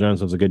 Paul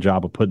Jones does a good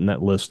job of putting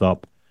that list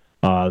up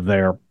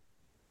there.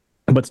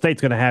 But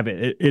State's going to have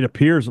it. It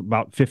appears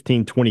about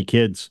 15, 20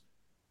 kids,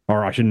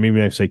 or I shouldn't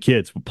even say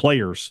kids, but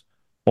players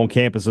on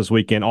campus this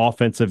weekend,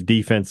 offensive,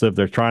 defensive.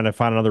 They're trying to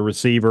find another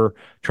receiver,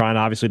 trying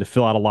obviously to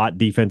fill out a lot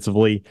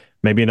defensively.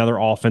 Maybe another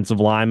offensive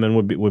lineman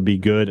would be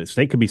good.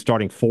 State could be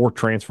starting 4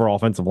 transfer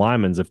offensive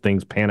linemen if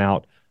things pan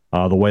out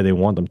the way they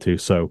want them to.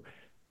 So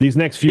these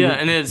next few,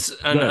 and it's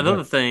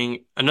another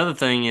thing. Another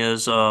thing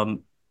is I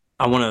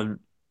want to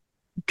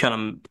kind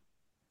of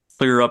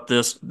clear up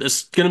this.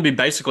 This is going to be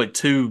basically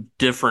 2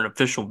 different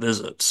official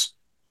visits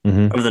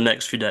over the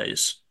next few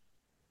days.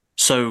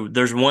 So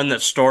there's one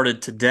that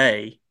started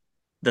today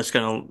that's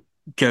going to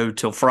go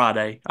till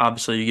Friday.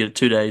 Obviously, you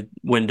get a 2-day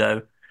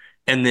window.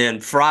 And then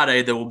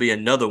Friday, there will be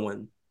another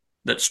one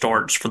that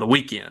starts for the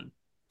weekend.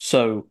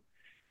 So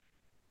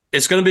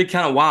it's going to be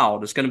kind of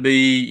wild. It's going to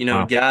be,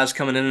 guys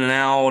coming in and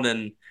out.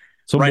 And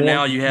so right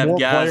now you have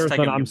guys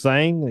taking. I'm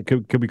saying it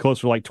could be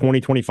closer to like 20,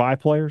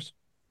 25 players.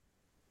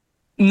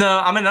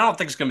 No, I don't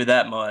think it's going to be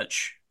that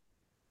much.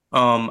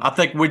 I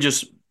think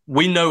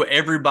we know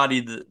everybody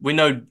that we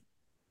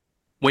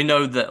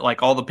know that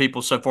like all the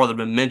people so far that have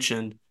been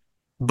mentioned,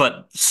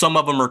 but some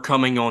of them are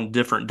coming on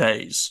different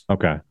days.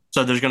 Okay.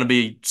 So there's going to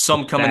be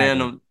some coming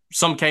in.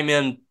 Some came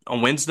in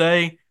on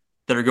Wednesday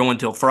that are going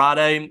till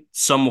Friday.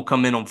 Some will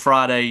come in on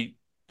Friday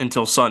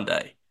until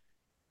Sunday.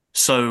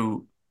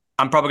 So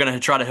I'm probably going to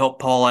try to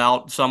help Paul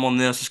out some on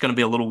this. It's going to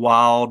be a little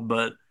wild,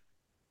 but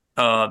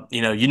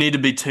you need to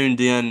be tuned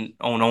in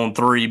on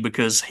 3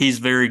 because he's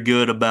very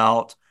good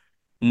about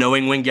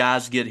knowing when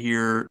guys get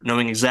here,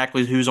 knowing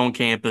exactly who's on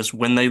campus,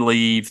 when they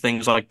leave,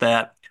 things like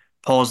that.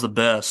 Paul's the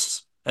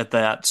best at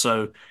that.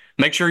 So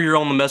make sure you're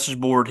on the message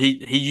board.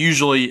 He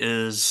usually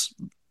is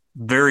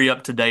very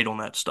up to date on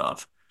that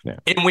stuff. Yeah.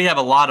 And we have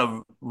a lot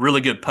of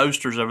really good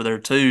posters over there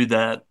too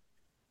that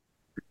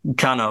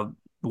kind of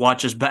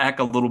watch us back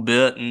a little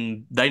bit,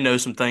 and they know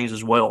some things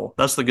as well.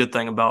 That's the good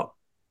thing about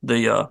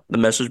the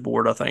message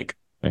board, I think.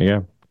 There you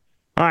go.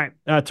 All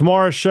right.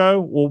 Tomorrow's show,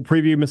 we'll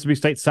preview Mississippi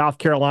State, South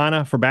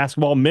Carolina for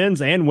basketball,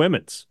 men's and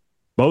women's.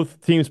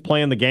 Both teams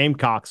playing the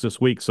Gamecocks this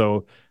week.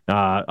 So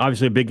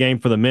obviously a big game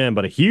for the men,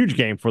 but a huge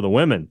game for the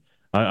women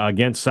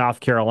against South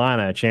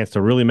Carolina. A chance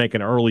to really make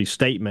an early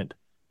statement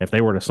if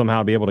they were to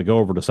somehow be able to go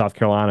over to South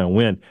Carolina and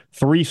win.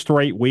 3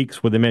 straight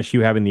weeks with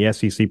MSU having the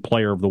SEC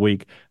Player of the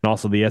Week and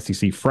also the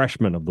SEC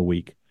Freshman of the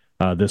Week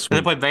this week. And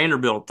they play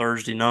Vanderbilt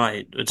Thursday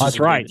night. That's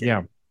right.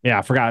 Yeah. Yeah,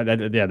 I forgot.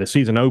 Yeah, the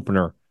season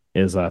opener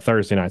is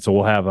Thursday night. So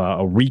we'll have a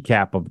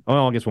recap of,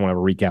 well, I guess we won't have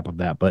a recap of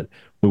that, but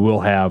we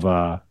will have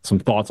some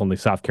thoughts on the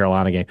South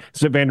Carolina game.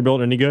 Is it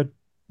Vanderbilt any good?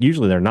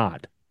 Usually they're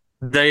not.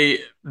 They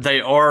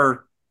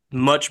are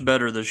much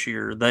better this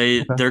year.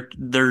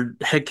 Their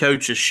head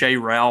coach is Shay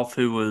Ralph,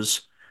 who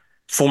was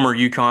former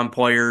UConn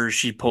player.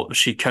 She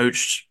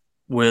coached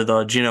with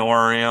Gino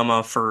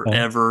Auriemma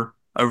forever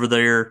over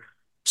there.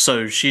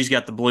 So she's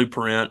got the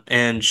blueprint,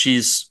 and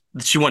she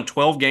won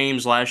 12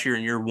 games last year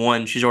in year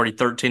one. She's already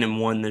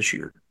 13-1 this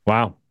year.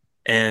 Wow.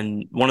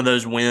 And one of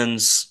those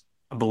wins,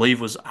 I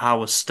believe, was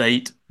Iowa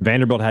State.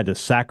 Vanderbilt had to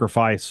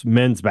sacrifice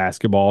men's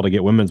basketball to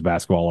get women's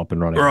basketball up and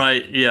running.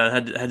 Right, yeah,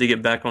 had to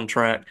get back on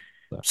track.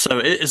 So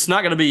it's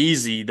not going to be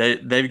easy.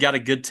 They've got a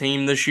good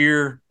team this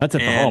year. That's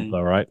at the Hump,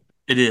 though, right?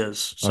 It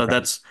is. So okay.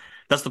 that's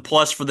the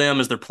plus for them,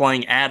 is they're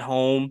playing at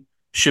home.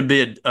 Should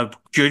be a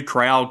good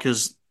crowd,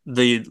 because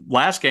the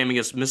last game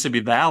against Mississippi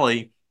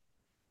Valley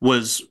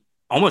was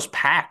almost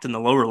packed in the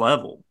lower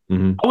level.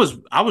 Mm-hmm.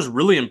 I was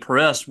really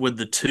impressed with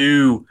the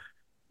 2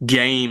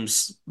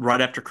 games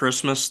right after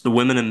Christmas, the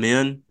women and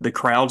men, the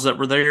crowds that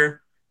were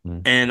there.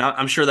 Mm-hmm. And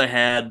I'm sure they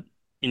had,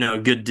 a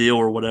good deal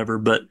or whatever,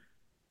 but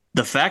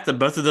the fact that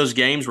both of those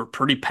games were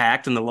pretty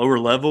packed in the lower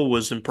level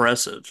was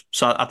impressive.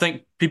 So I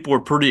think people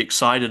were pretty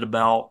excited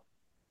about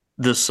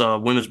this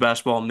women's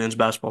basketball and men's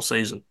basketball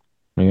season.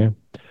 Yeah.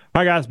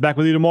 All right, guys, back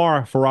with you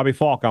tomorrow. For Robbie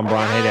Faulk, I'm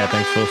Brian Hadad.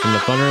 Thanks for listening to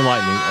Thunder and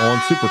Lightning on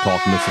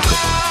SuperTalk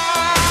Mississippi.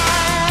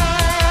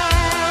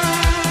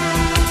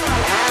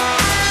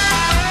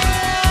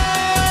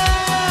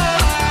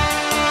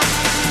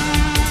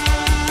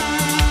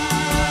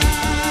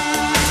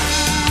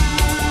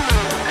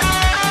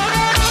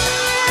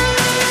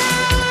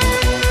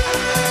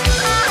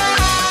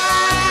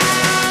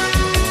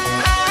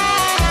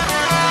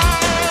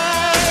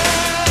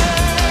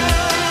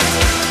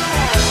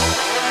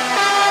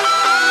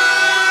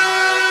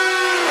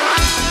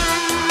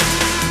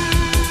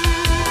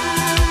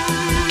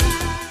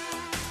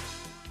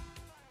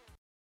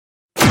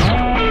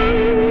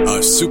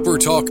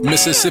 SuperTalk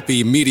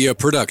Mississippi Media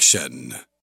Production.